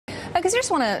Because I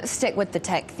just want to stick with the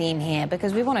tech theme here,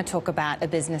 because we want to talk about a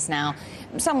business now,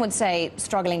 some would say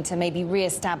struggling to maybe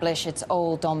re-establish its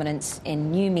old dominance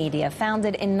in new media.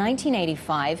 Founded in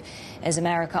 1985 as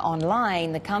America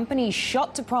Online, the company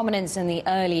shot to prominence in the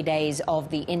early days of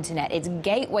the internet. Its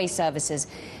gateway services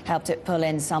helped it pull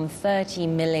in some 30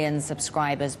 million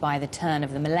subscribers by the turn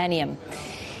of the millennium.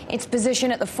 Its position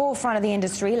at the forefront of the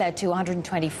industry led to a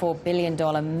 $124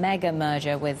 billion mega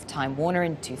merger with Time Warner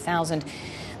in 2000.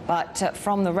 But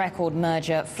from the record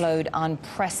merger flowed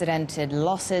unprecedented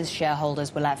losses.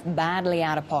 Shareholders were left badly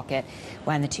out of pocket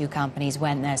when the two companies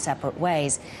went their separate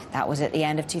ways. That was at the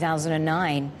end of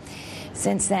 2009.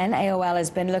 Since then, AOL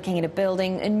has been looking into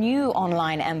building a new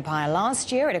online empire.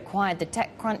 Last year, it acquired the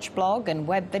TechCrunch blog and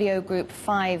web video group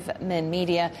 5 Min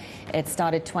Media. It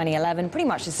started 2011 pretty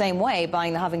much the same way,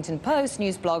 buying the Huffington Post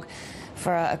news blog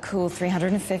for a cool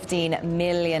 $315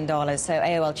 million. So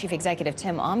AOL Chief Executive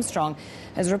Tim Armstrong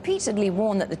has repeatedly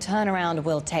warned that the turnaround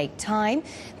will take time.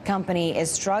 The company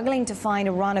is struggling to find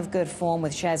a run of good form,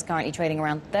 with shares currently trading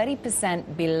around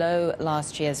 30% below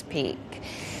last year's peak.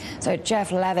 So Jeff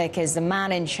Levick is the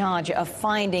man in charge of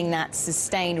finding that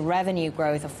sustained revenue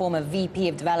growth, a former VP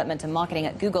of Development and Marketing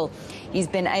at Google. He's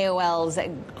been AOL's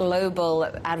global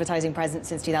advertising president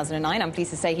since 2009. I'm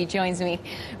pleased to say he joins me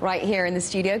right here in the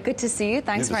studio. Good to see you.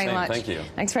 Thanks very much. Thank you.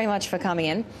 Thanks very much for coming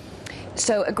in.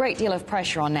 So a great deal of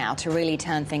pressure on now to really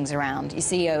turn things around. Your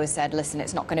CEO has said, listen,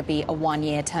 it's not going to be a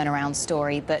one-year turnaround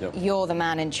story, but you're the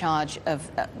man in charge of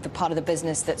the part of the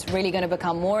business that's really going to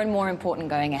become more and more important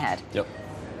going ahead. Yep.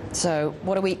 So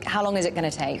how long is it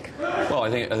going to take? Well, I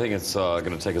think it's going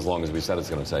to take as long as we said it's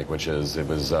going to take, which is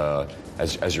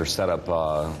as your setup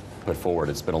put forward.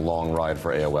 It's been a long ride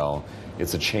for AOL.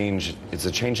 It's a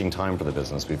changing time for the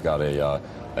business. We've got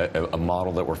a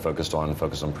model that we're focused on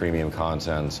premium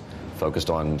content, focused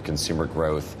on consumer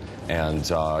growth, and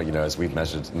as we've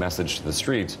messaged to the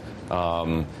street,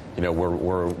 we're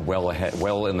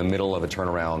well in the middle of a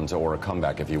turnaround, or a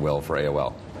comeback, if you will, for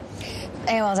AOL.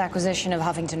 AOL's acquisition of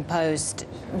Huffington Post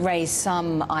raised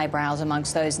some eyebrows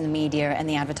amongst those in the media and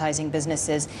the advertising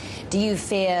businesses. Do you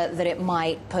fear that it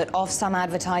might put off some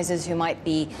advertisers who might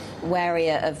be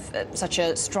wary of such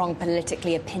a strong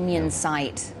politically opinion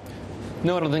site?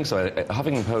 No, I don't think so.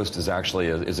 Huffington Post is actually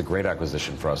a great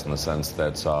acquisition for us, in the sense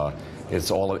that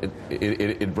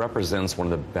it represents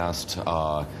one of the best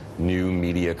new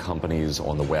media companies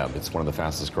on the web. It's one of the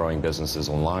fastest growing businesses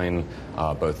online,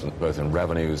 both in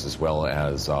revenues as well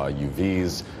as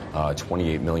UVs.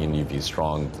 28 million UVs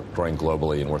strong, growing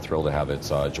globally, and we're thrilled to have it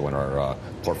join our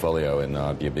portfolio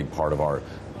and be a big part of our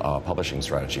publishing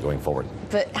strategy going forward.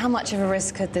 But how much of a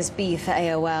risk could this be for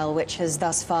AOL, which has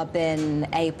thus far been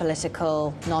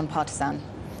apolitical, non-partisan?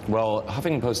 Well,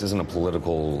 Huffington Post isn't a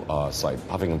political site.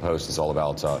 Huffington Post is all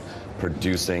about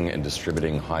producing and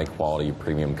distributing high-quality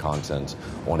premium content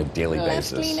on a daily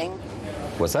basis. Left-leaning?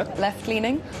 What's that?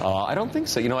 Left-leaning? I don't think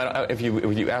so. If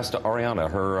you asked Ariana,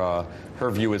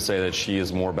 her view would say that she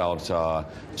is more about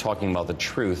talking about the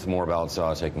truth, more about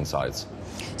taking sides.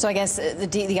 So I guess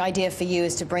the idea for you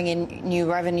is to bring in new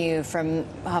revenue from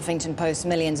Huffington Post,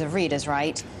 millions of readers,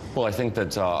 right? Well, I think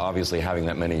that obviously having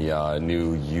that many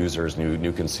new users,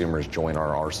 new consumers join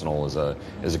our arsenal is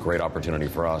a great opportunity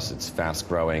for us. It's fast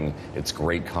growing, it's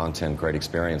great content, great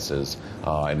experiences,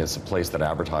 and it's a place that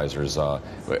advertisers,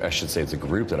 I should say it's a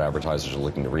group that advertisers are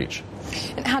looking to reach.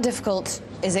 And how difficult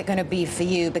is it going to be for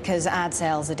you, because ad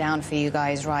sales are down for you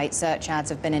guys, right? Search ads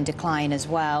have been in decline as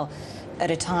well, at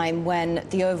a time when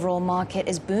the overall market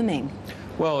is booming.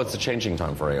 Well, it's a changing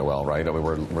time for AOL, right? I mean,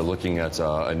 we're looking at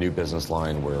a new business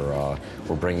line. We're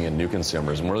bringing in new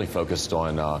consumers, and we're really focused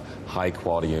on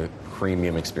high-quality,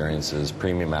 premium experiences,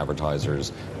 premium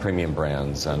advertisers, premium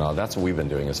brands, and that's what we've been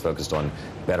doing, is focused on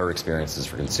better experiences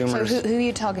for consumers. So who are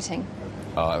you targeting?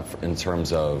 In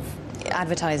terms of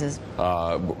advertisers?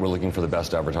 We're looking for the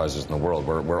best advertisers in the world.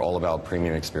 We're all about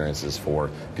premium experiences for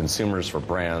consumers, for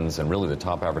brands, and really the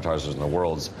top advertisers in the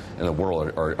world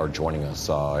are joining us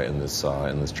in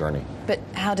this journey. But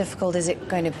how difficult is it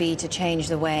going to be to change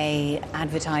the way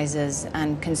advertisers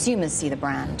and consumers see the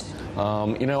brand?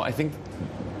 I think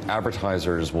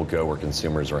advertisers will go where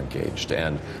consumers are engaged,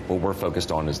 and what we're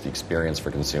focused on is the experience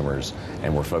for consumers,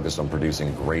 and we're focused on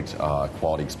producing great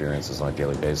quality experiences on a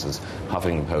daily basis.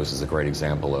 Huffington Post is a great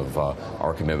example of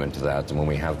our commitment to that, and when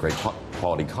we have great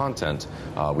quality content,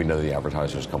 we know the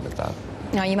advertisers come with that.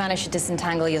 Now, you managed to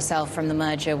disentangle yourself from the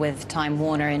merger with Time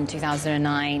Warner in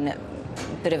 2009.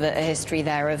 Bit of a history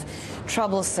there of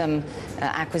troublesome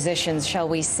acquisitions, shall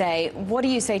we say. What do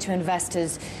you say to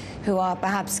investors who are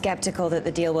perhaps skeptical that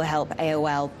the deal will help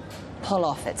AOL pull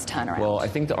off its turnaround? Well, I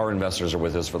think that our investors are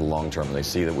with us for the long term. They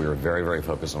see that we are very, very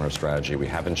focused on our strategy. We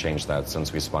haven't changed that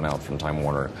since we spun out from Time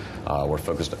Warner. We're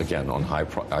focused, again, on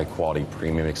high-quality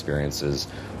premium experiences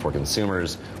for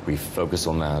consumers. We focus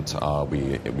on that.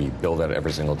 We build that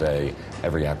every single day.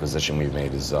 Every acquisition we've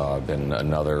made has been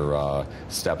another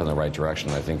step in the right direction.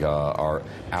 I think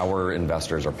our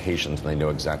investors are patient, and they know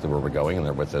exactly where we're going, and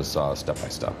they're with us step by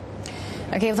step.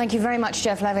 Okay, well, thank you very much,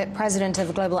 Jeff Levick, President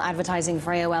of Global Advertising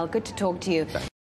for AOL. Good to talk to you. Thanks.